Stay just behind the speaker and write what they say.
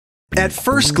At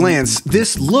first glance,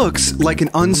 this looks like an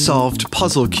unsolved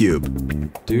puzzle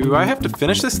cube. Do I have to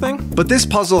finish this thing? But this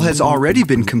puzzle has already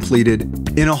been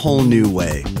completed in a whole new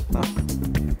way.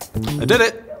 I did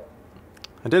it!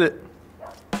 I did it.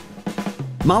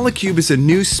 Molecube is a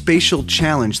new spatial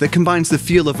challenge that combines the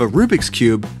feel of a Rubik's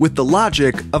Cube with the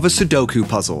logic of a Sudoku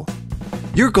puzzle.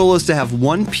 Your goal is to have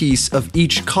one piece of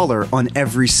each color on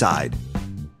every side.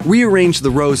 Rearrange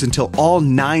the rows until all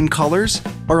 9 colors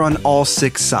are on all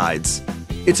 6 sides.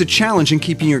 It's a challenge in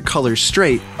keeping your colors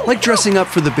straight, like dressing up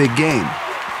for the big game.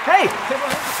 Hey!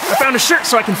 I found a shirt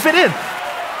so I can fit in!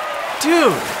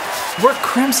 Dude, we're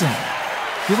crimson.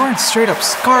 You're wearing straight up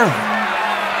scarlet.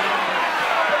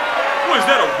 Was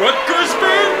that a Rutgers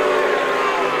fan?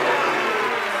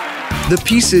 The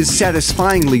pieces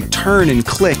satisfyingly turn and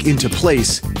click into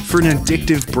place for an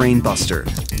addictive brainbuster.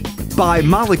 Buy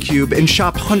Molecube and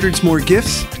shop hundreds more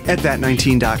gifts at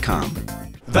that19.com.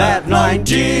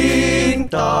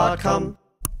 That19.com.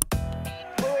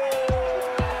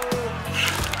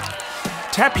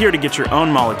 Tap here to get your own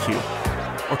Molecube.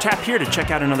 Or tap here to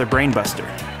check out another brainbuster.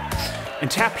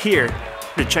 And tap here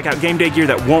to check out game day gear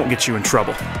that won't get you in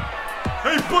trouble.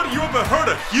 Hey buddy, you ever heard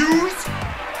of Hughes?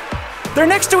 They're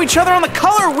next to each other on the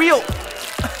color wheel!